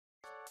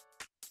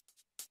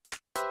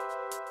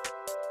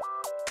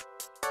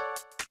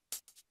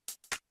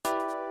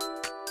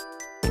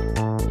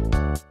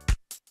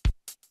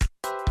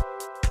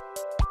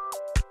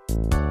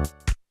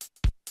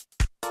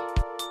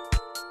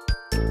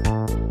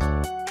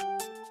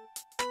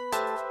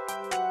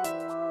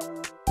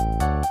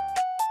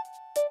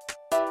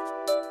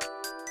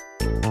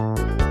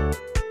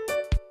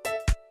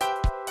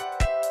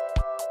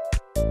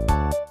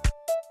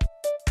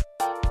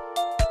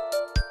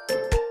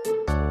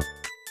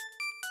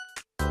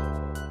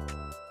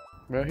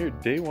We're out here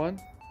day one,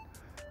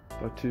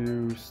 about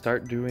to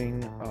start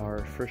doing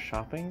our first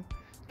shopping.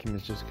 Kim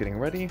is just getting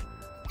ready.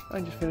 I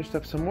just finished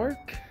up some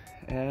work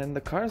and the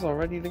car's all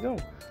ready to go.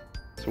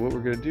 So what we're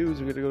gonna do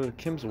is we're gonna go to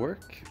Kim's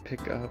work,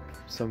 pick up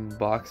some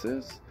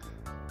boxes,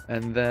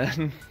 and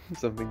then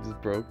something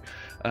just broke,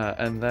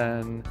 and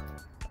then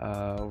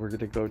we're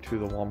gonna go to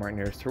the Walmart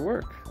nearest her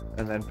work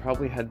and then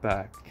probably head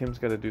back. Kim's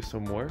gotta do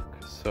some work,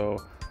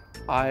 so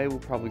I will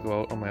probably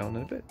go out on my own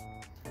in a bit.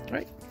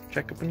 Alright,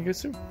 check up on you guys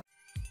soon.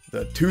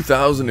 The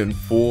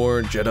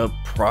 2004 Jetta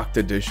Proct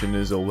Edition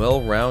is a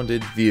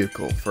well-rounded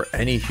vehicle for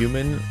any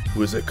human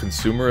who is a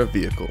consumer of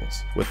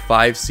vehicles. With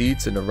 5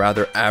 seats and a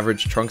rather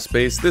average trunk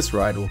space, this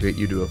ride will get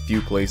you to a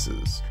few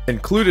places.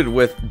 Included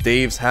with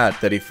Dave's hat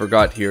that he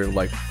forgot here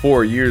like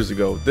 4 years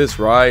ago, this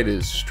ride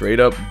is straight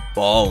up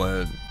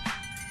ballin'.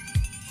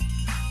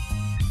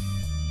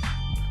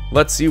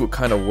 Let's see what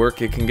kind of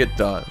work it can get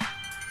done.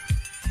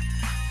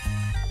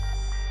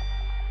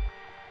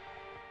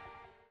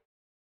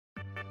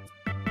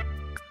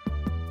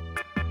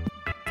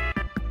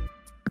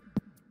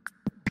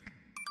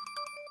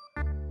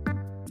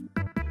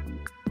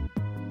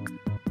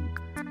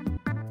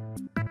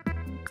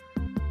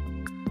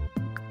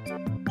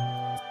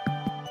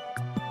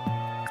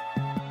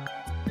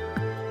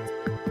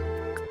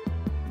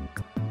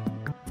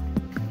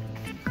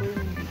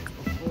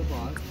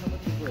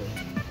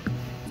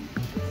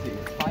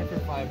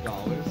 $5 we've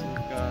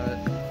got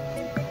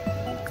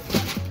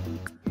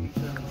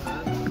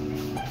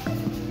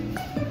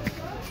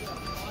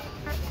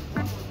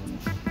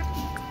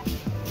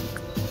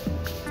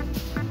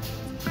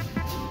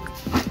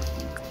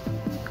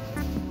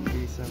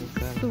 87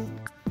 cents. Soup.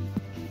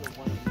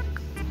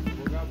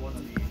 We'll grab one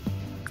of these.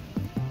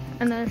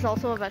 And then there's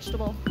also a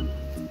vegetable.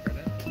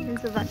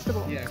 There's a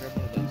vegetable. Yeah, grab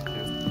one of those too.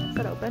 Is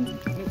that open? Nope.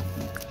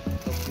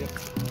 Oh, yep.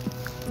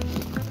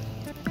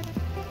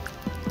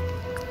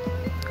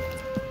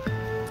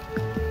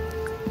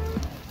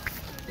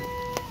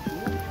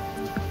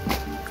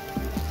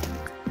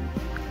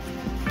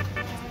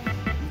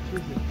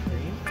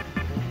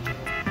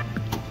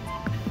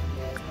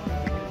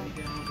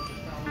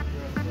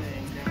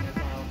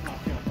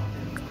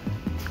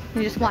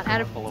 You just want out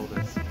of below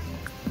this.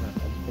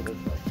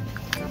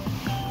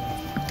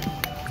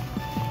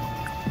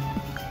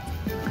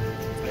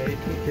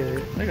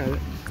 I got it.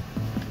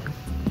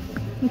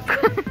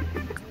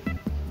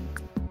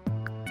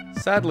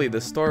 Sadly,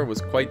 the store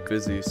was quite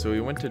busy, so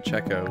we went to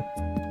check out.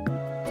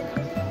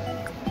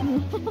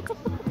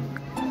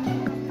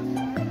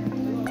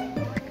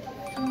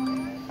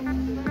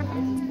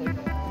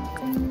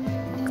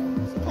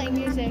 playing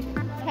music.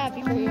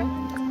 Happy for you.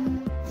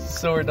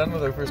 So we're done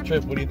with our first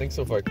trip. What do you think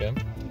so far, Kim?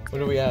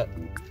 What are we at?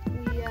 We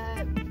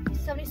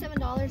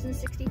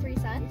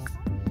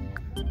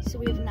 $77.63. So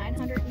we have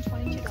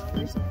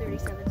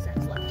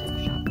 $922.37 left in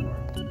the shop.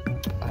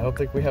 I don't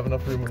think we have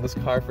enough room in this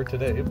car for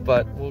today,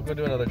 but we'll go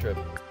do another trip.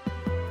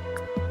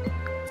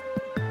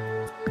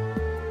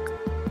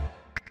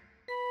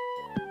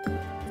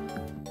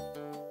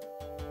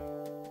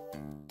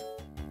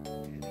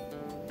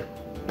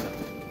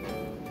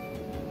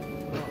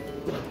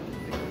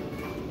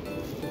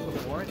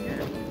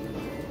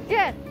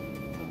 Yeah.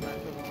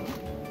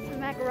 Some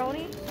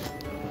macaroni.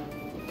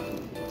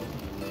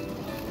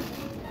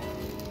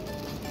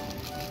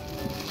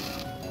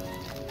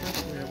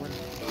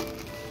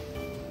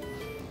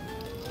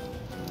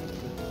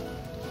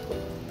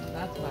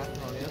 That's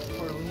macaroni, that's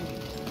tortellini.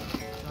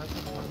 That's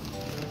what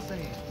I'm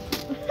saying.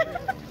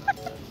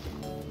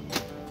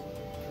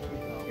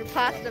 Your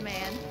pasta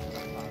man.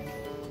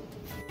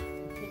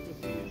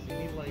 You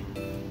need like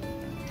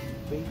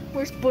bacon.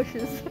 Where's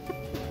bushes?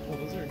 Oh,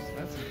 those are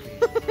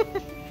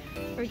expensive.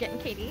 We're getting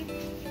Katie.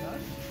 Huh?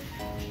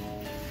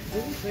 It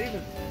doesn't say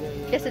the...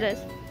 Yes, it is.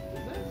 Is it?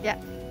 Yeah.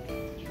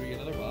 Should we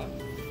get another box?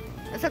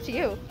 That's up to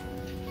you.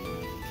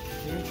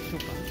 There's too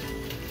much.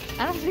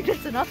 I don't think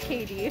that's enough,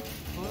 Katie.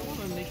 Well, I want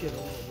to make it a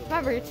little bit.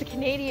 Remember, it's a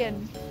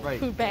Canadian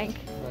food bank.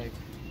 Right.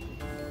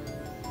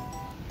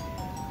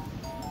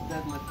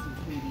 Deadlift and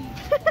KD.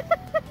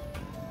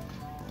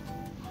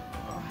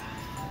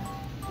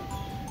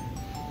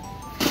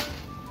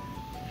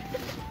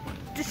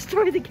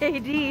 Destroy the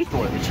KD.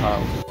 Destroy the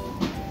child.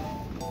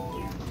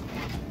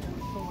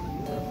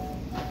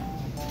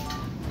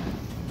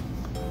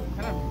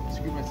 Kind of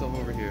screw myself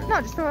over here.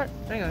 No, just throw it.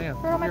 Hang on, hang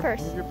on. Throw it on my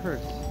purse. Move your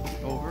purse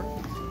over.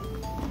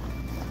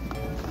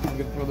 I'm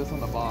gonna throw this on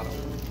the bottom.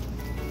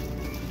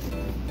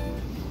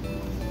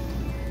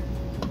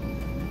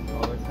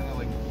 Oh, they're kind of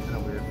like in a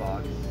weird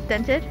box.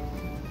 Dented?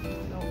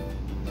 No.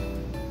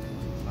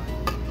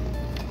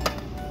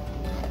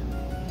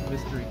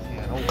 Mystery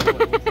can. Oh,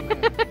 boy, what's in there?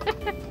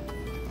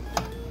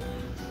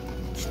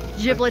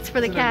 Giblets for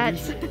the It's an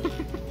cats.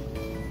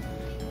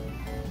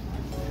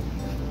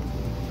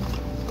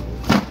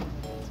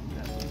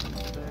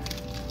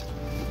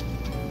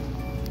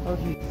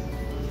 Okay.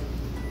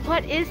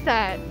 What is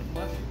that?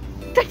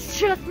 That's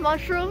just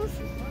mushrooms?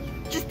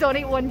 Just don't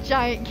eat one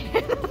giant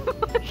can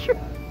of mushrooms.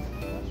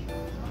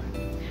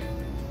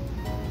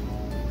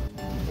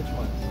 Which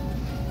ones?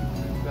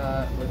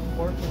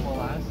 pork and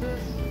molasses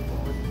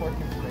or with pork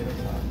and tomato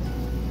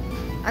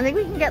sauce? I think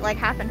we can get like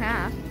half and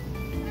half.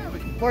 Yeah, we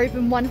can. Or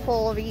even one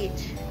full of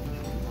each.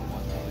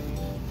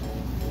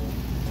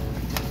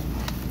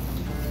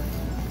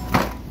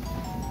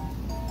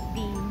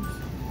 Beans.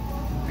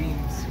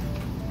 Beans.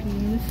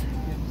 Beans.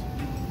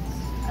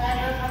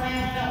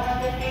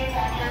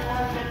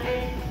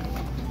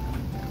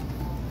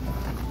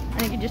 I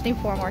think you just need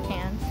 4 more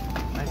cans.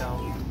 I know.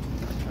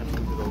 I'm trying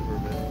to move it over a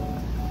bit.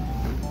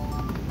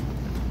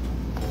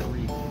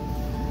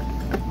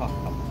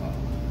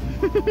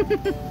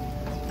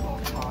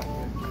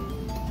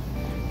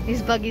 3.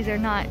 These buggies are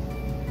not I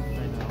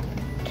know.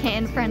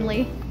 can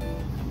friendly.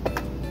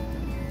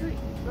 3.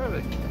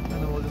 Perfect. And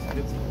then we'll just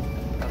get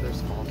some other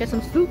small. Get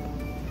some soup.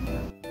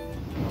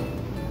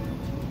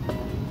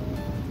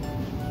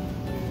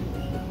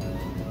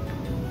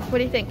 What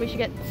do you think? We should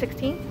get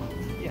 16?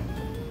 Yeah.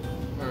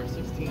 Or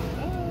 16.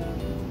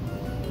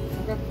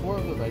 I got 4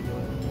 of the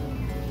regular.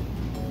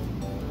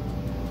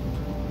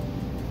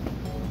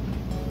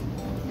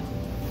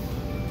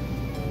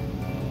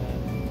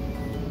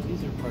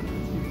 These are part of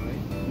it too,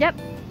 right? Yep.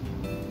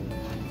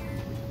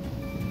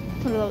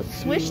 One of those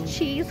Swiss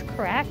cheese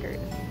crackers.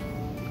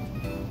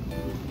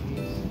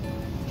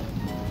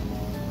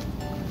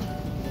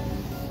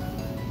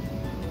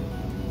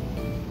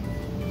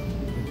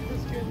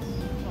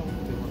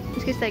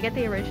 Just say get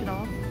the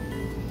original.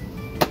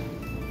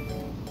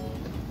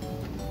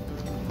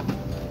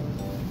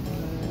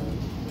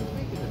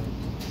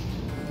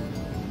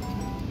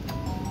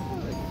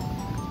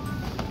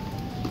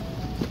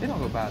 They don't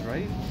go bad,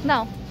 right?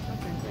 No,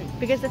 Okay, great.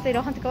 because if they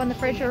don't have to go in the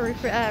fridge or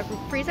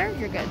freezer,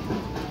 you're good.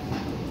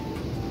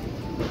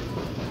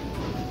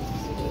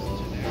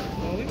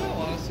 Well, we got a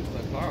lot of soup in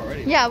the car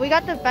already. Yeah, we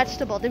got the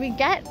vegetable. Did we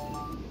get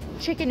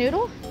chicken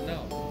noodle?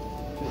 No.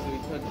 Because we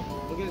could.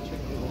 We'll get a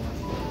chicken noodle.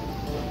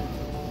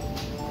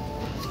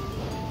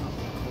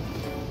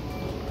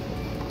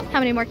 How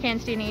many more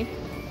cans do you need?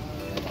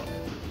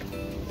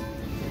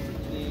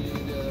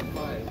 Need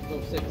 5.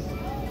 Go 6.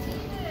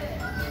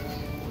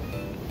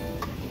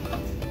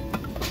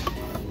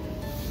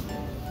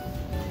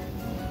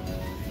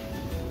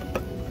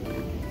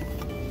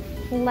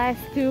 Let's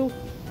do.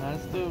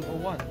 Let's do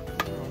 1.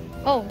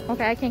 Oh,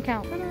 okay, I can't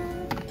count.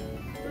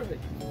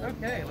 Perfect.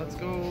 Okay, let's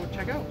go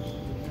check out.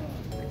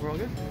 Think we're all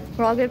good?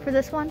 We're all good for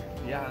this one?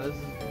 Yeah, this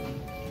is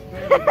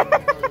very good for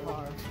our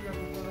car.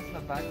 Put us in the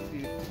back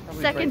seat.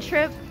 Probably Second break-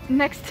 trip,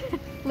 next,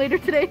 later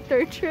today,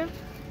 third trip.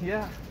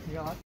 Yeah, we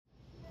got lots.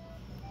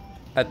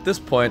 At this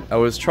point, I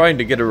was trying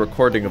to get a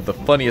recording of the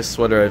funniest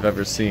sweater I've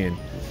ever seen.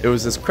 It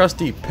was this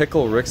crusty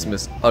Pickle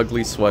Ricksmith's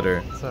ugly sweater.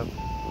 What's up?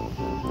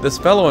 This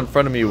fellow in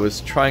front of me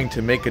was trying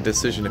to make a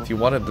decision if he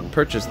wanted to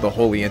purchase the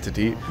holy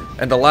entity,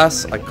 and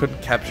alas, I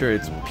couldn't capture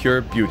its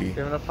pure beauty. You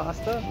have enough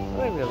pasta? I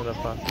think we have enough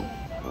pasta.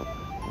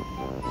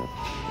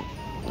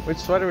 Which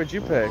sweater would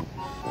you pick?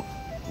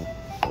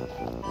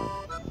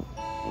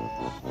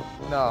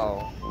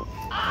 No.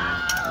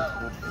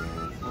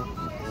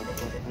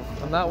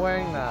 I'm not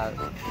wearing that.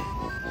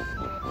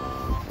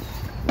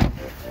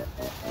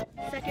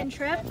 Second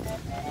trip,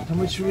 How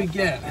much should we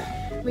get?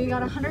 we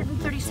got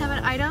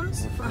 137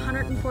 items for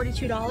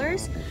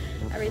 $142.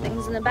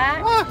 Everything's in the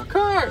back. Ah,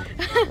 car!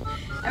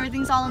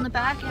 Everything's all in the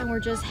back, and we're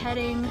just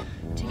heading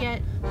to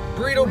get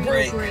Burrito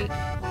break!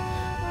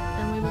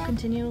 Then we will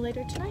continue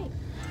later tonight.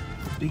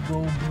 Big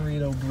old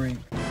burrito break.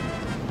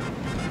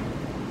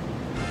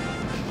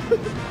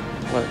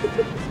 What?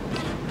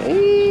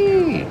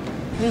 Hey!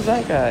 Who's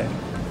that guy?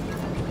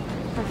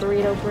 A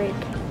burrito break.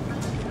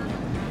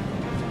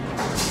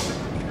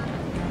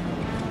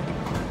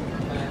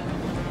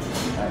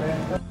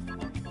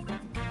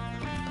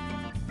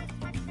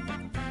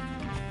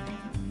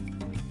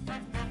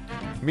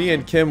 Me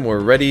and Kim were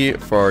ready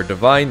for our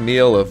divine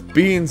meal of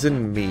beans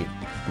and meat.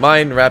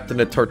 Mine wrapped in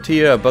a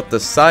tortilla about the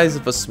size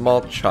of a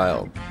small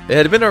child. It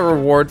had been a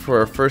reward for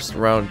our first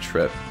round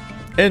trip.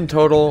 In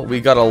total, we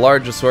got a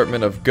large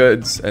assortment of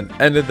goods and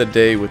ended the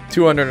day with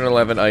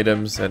 211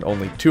 items and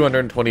only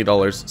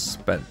 $220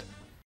 spent.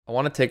 I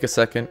want to take a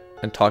second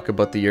and talk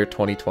about the year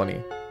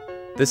 2020.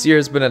 This year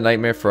has been a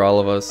nightmare for all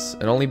of us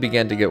and only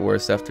began to get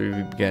worse after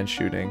we began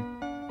shooting.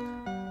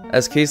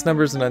 As case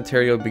numbers in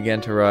Ontario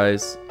began to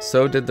rise,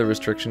 so did the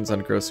restrictions on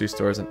grocery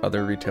stores and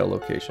other retail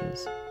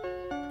locations.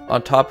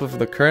 On top of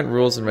the current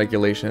rules and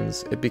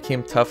regulations, it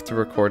became tough to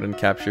record and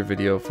capture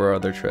video for our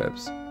other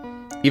trips.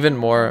 Even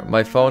more,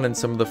 my phone and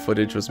some of the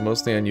footage was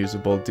mostly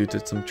unusable due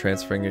to some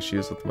transferring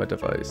issues with my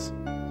device.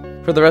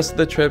 For the rest of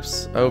the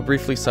trips, I will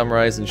briefly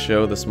summarize and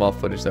show the small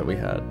footage that we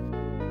had.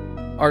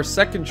 Our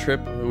second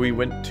trip, we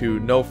went to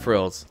No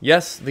Frills.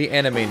 Yes, the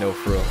anime No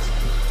Frills.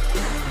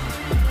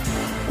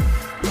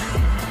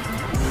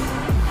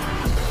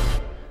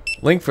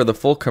 Link for the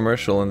full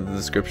commercial in the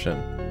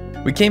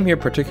description. We came here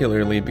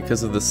particularly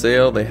because of the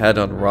sale they had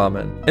on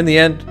ramen. In the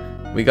end,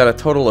 we got a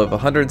total of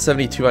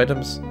 172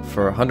 items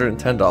for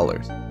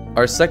 $110.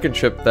 Our second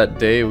trip that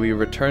day, we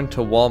returned to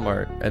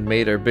Walmart and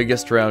made our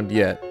biggest round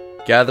yet,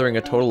 gathering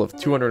a total of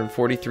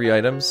 243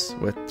 items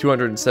with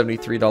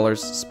 $273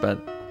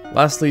 spent.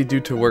 Lastly, due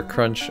to work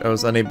crunch, I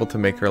was unable to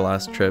make her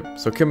last trip,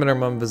 so Kim and her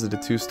mom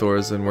visited 2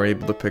 stores and were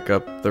able to pick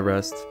up the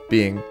rest,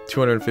 being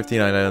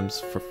 259 items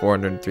for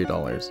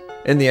 $403.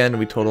 In the end,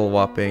 we total a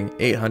whopping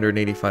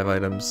 885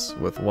 items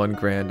with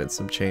 $1,000 and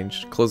some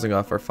change, closing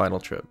off our final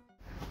trip.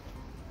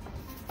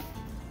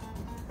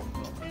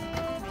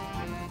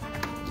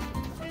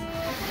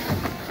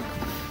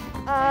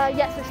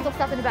 Yes, there's still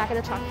stuff in the back of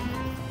the truck.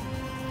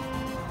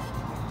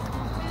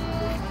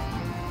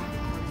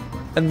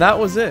 And that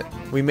was it.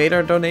 We made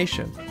our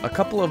donation. A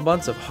couple of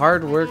months of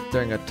hard work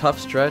during a tough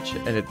stretch,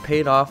 and it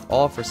paid off,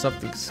 all for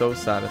something so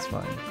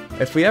satisfying.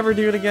 If we ever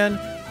do it again,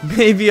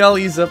 maybe I'll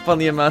ease up on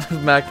the amount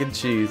of mac and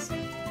cheese.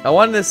 I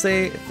wanted to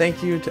say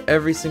thank you to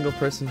every single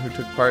person who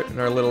took part in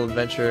our little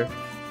adventure,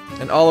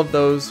 and all of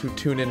those who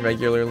tune in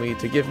regularly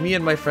to give me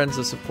and my friends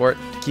the support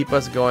to keep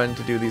us going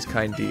to do these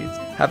kind deeds.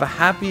 Have a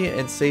happy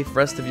and safe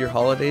rest of your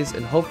holidays,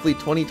 and hopefully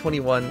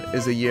 2021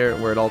 is a year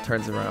where it all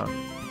turns around.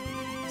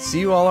 See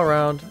you all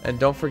around, and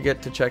don't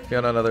forget to check me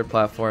out on other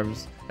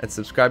platforms, and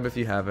subscribe if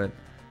you haven't.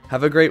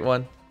 Have a great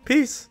one.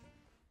 Peace!